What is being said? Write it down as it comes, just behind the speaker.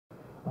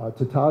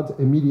To Todd's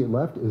immediate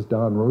left is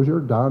Don Rosier.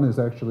 Don is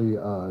actually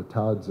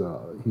Todd's,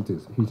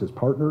 he's his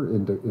partner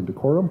in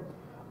Decorum.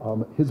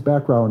 His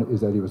background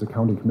is that he was a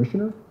county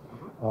commissioner.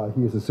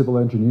 He is a civil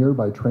engineer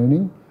by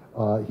training.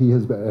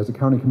 As a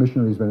county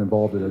commissioner, he's been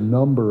involved in a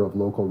number of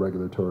local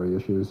regulatory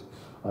issues.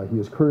 He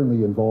is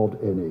currently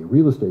involved in a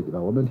real estate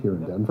development here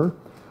in Denver.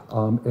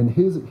 And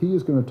he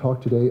is going to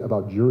talk today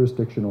about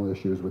jurisdictional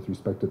issues with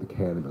respect to the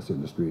cannabis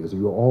industry. As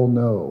you all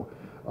know,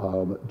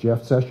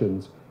 Jeff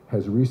Sessions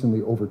has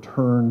recently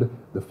overturned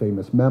the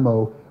famous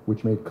memo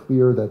which made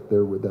clear that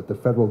the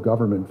federal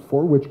government,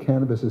 for which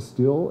cannabis is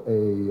still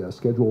a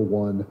Schedule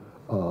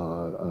I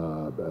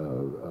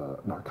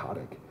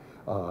narcotic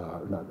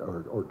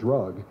or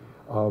drug,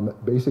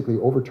 basically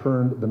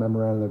overturned the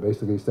memorandum that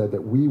basically said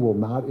that we will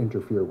not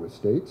interfere with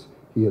states.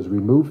 He has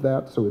removed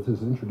that, so it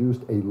has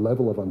introduced a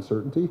level of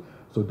uncertainty.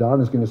 So Don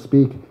is going to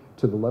speak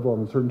to the level of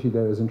uncertainty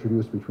that is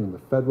introduced between the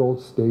federal,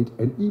 state,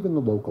 and even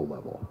the local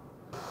level.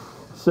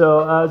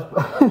 So I was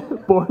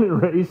born and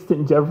raised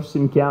in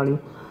Jefferson County.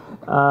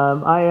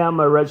 I am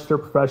a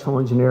registered professional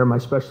engineer. My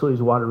specialty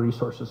is water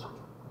resources,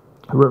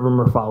 river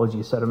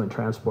morphology, sediment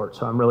transport.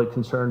 So I'm really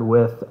concerned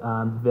with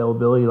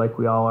availability, like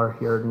we all are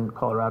here in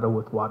Colorado,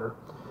 with water,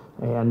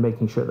 and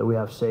making sure that we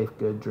have safe,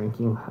 good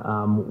drinking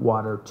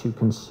water to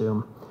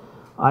consume.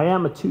 I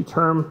am a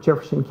two-term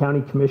Jefferson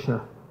County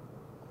Commissioner.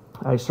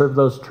 I served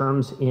those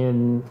terms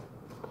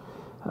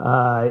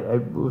I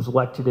was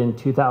elected in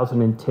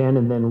 2010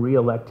 and then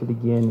re-elected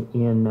again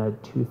in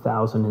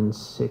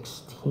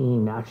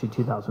 2016, actually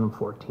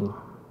 2014.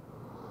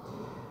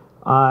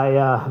 I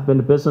have been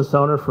a business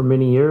owner for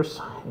many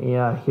years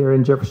here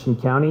in Jefferson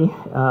County,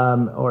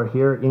 or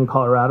here in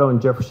Colorado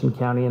in Jefferson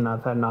County, and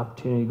I've had an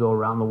opportunity to go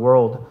around the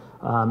world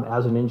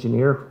as an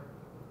engineer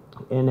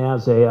and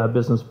as a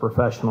business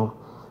professional.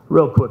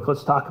 Real quick,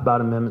 let's talk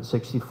about Amendment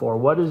 64.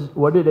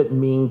 What did it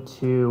mean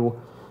to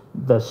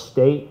the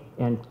state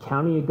and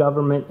county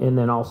government, and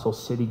then also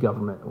city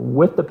government?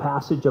 With the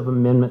passage of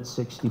Amendment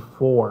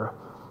 64,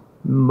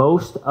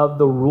 most of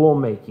the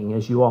rulemaking,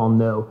 as you all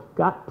know,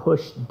 got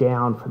pushed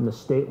down from the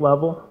state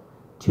level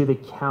to the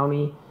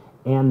county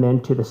and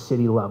then to the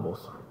city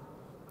levels.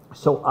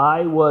 So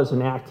I was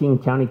an acting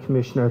county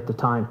commissioner at the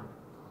time.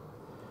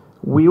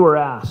 We were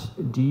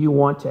asked, do you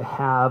want to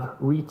have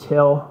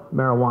retail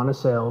marijuana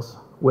sales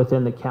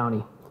within the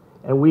county?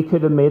 And we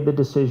could have made the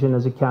decision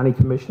as a county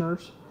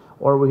commissioners,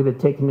 or we could have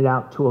taken it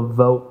out to a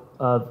vote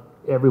of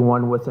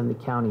everyone within the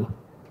county.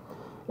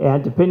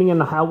 And depending on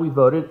how we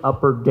voted,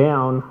 up or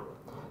down,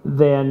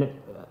 then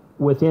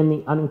within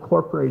the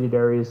unincorporated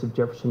areas of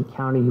Jefferson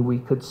County, we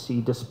could see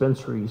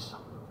dispensaries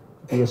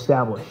be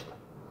established.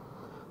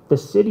 The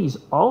cities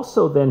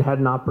also then had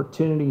an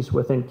opportunities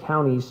within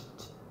counties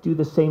to do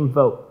the same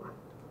vote.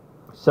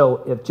 So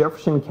if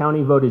Jefferson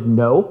County voted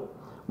no,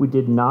 we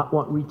did not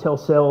want retail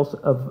sales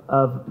of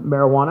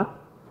marijuana,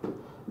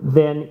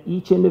 then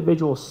each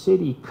individual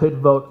city could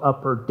vote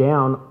up or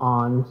down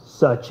on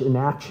such an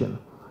action.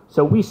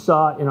 So we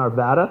saw in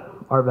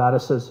Arvada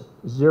says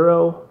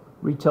 0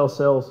 retail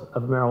sales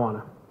of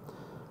marijuana.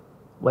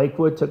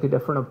 Lakewood took a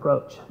different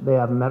approach. They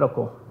have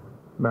medical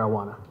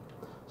marijuana.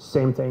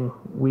 Same thing,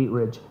 Wheat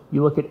Ridge.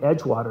 You look at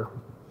Edgewater.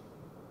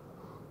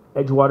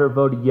 Edgewater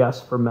voted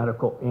yes for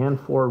medical and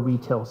for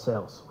retail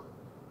sales.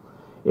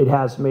 It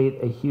has made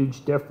a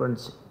huge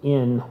difference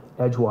in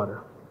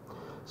Edgewater.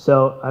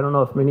 So I don't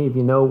know if many of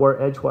you know where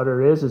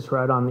Edgewater is. It's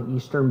right on the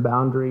eastern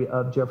boundary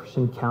of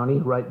Jefferson County,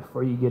 right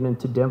before you get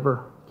into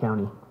Denver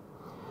County.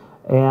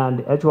 And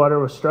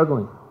Edgewater was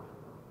struggling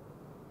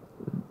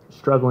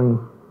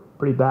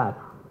pretty bad.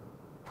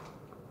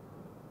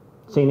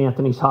 St.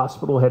 Anthony's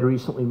Hospital had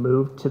recently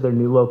moved to their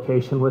new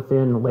location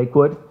within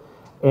Lakewood,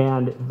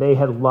 and they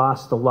had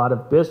lost a lot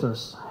of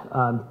business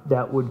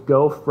that would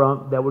go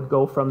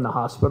from the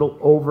hospital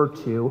over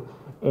to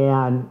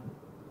and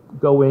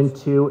go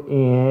into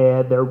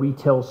their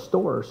retail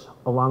stores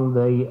along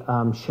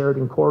the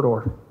Sheridan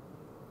corridor.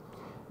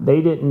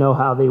 They didn't know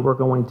how they were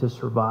going to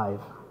survive.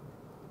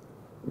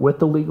 With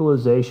the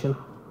legalization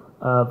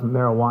of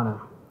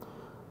marijuana,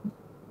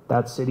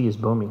 that city is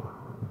booming.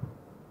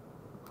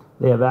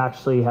 They have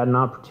actually had an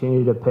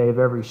opportunity to pave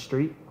every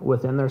street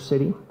within their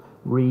city,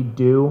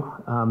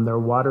 redo their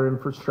water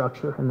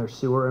infrastructure and their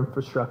sewer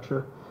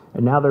infrastructure,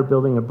 and now they're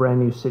building a brand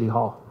new city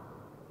hall.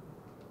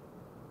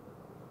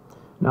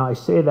 Now I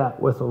say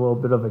that with a little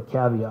bit of a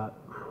caveat,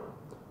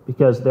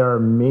 because there are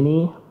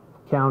many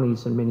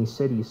counties and many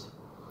cities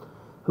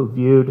who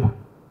viewed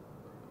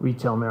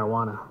retail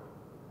marijuana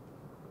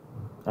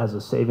as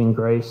a saving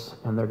grace,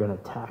 and they're going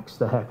to tax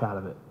the heck out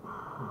of it.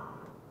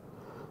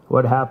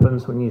 What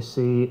happens when you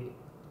see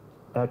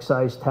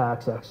excise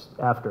tax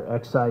after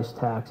excise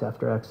tax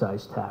after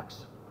excise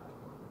tax?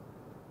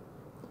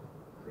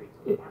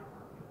 It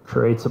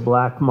creates a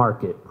black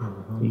market.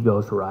 He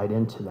goes right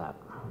into that.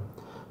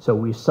 So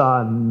we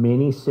saw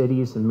many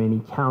cities and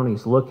many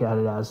counties look at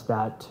it as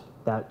that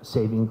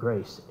saving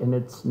grace, and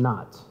it's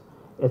not.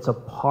 It's a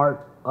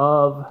part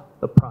of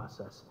the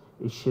process.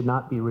 It should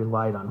not be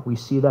relied on. We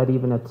see that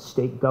even at the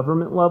state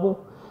government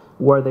level,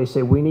 where they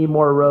say, we need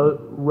more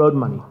road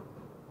money.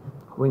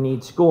 We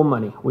need school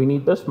money. We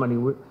need this money.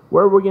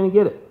 Where are we going to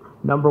get it?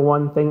 Number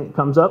one thing that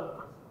comes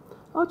up,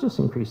 I'll just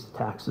increase the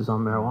taxes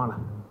on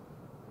marijuana.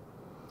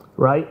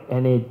 Right?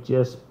 And it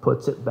just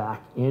puts it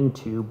back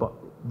into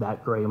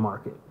that gray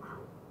market.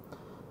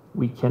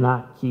 We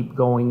cannot keep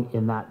going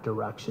in that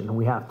direction.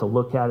 We have to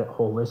look at it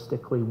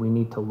holistically. We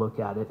need to look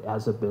at it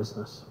as a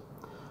business.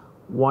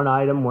 One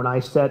item, when I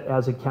sat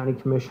as a county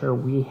commissioner,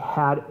 we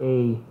had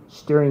a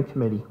steering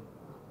committee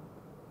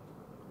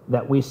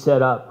that we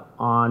set up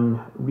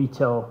on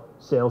retail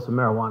sales of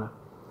marijuana.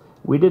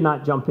 We did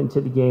not jump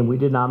into the game. We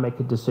did not make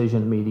a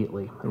decision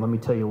immediately. And let me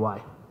tell you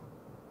why.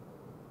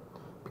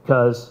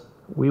 Because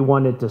we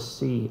wanted to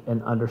see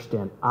and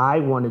understand. I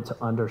wanted to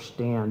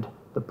understand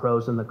the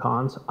pros and the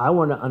cons. I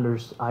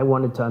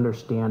wanted to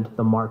understand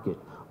the market.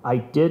 I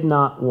did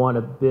not want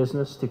a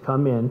business to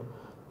come in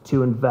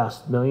to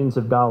invest millions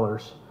of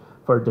dollars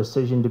for a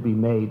decision to be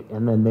made,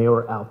 and then they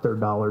were out their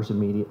dollars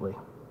immediately.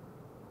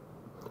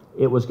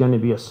 It was going to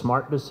be a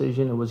smart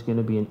decision. It was going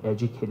to be an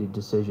educated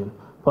decision.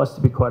 Plus,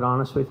 to be quite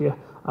honest with you,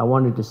 I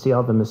wanted to see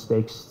all the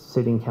mistakes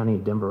City and County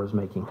of Denver was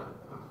making.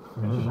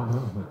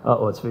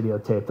 Uh-oh, it's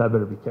videotaped. I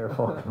better be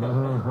careful.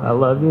 I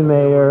love you,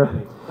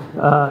 Mayor.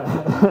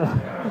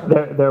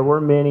 There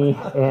were many,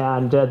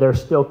 and there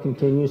still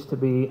continues to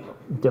be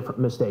different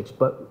mistakes.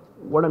 But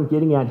what I'm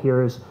getting at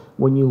here is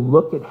when you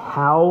look at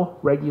how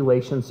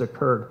regulations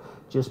occurred,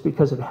 just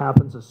because it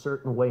happens a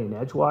certain way in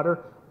Edgewater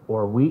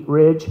or Wheat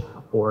Ridge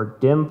or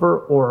Denver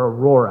or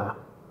Aurora,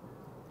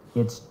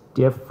 it's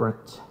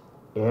different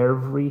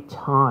every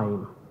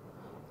time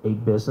a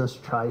business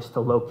tries to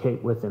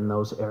locate within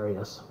those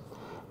areas.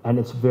 And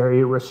it's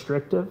very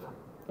restrictive,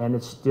 and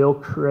it still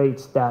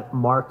creates that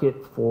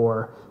market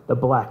for the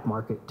black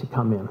market to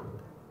come in.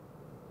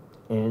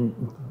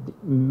 And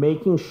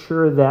making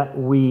sure that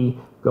we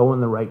go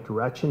in the right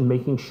direction,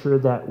 making sure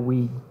that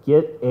we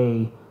get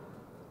a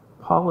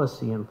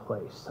policy in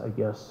place, I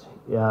guess,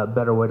 a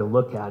better way to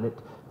look at it,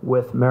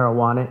 with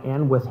marijuana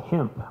and with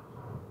hemp,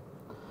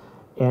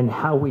 and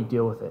how we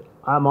deal with it.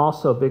 I'm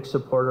also a big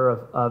supporter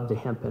of the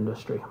hemp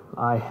industry.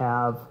 I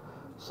have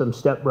some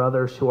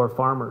stepbrothers who are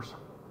farmers,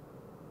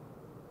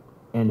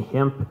 and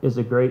hemp is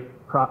a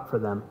great crop for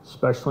them,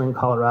 especially in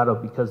Colorado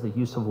because of the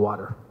use of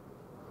water.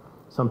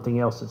 Something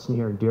else that's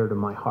near and dear to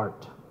my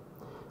heart.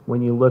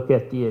 When you look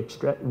at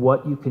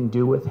what you can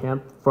do with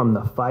hemp, from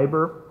the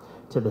fiber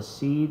to the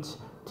seeds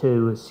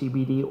to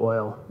CBD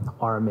oil,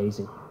 are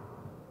amazing.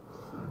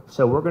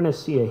 So we're going to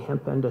see a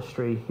hemp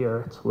industry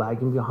here. It's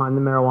lagging behind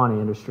the marijuana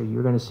industry.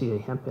 You're going to see a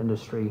hemp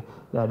industry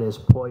that is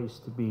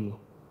poised to be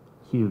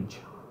huge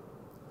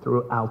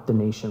throughout the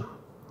nation.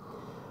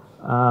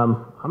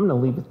 I'm going to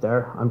leave it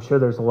there. I'm sure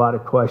there's a lot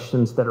of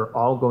questions that are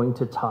all going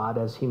to Todd,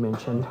 as he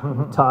mentioned.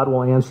 Todd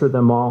will answer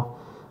them all,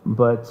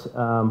 but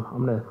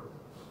I'm going to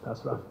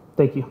pass it on.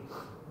 Thank you.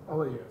 I'll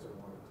let you answer.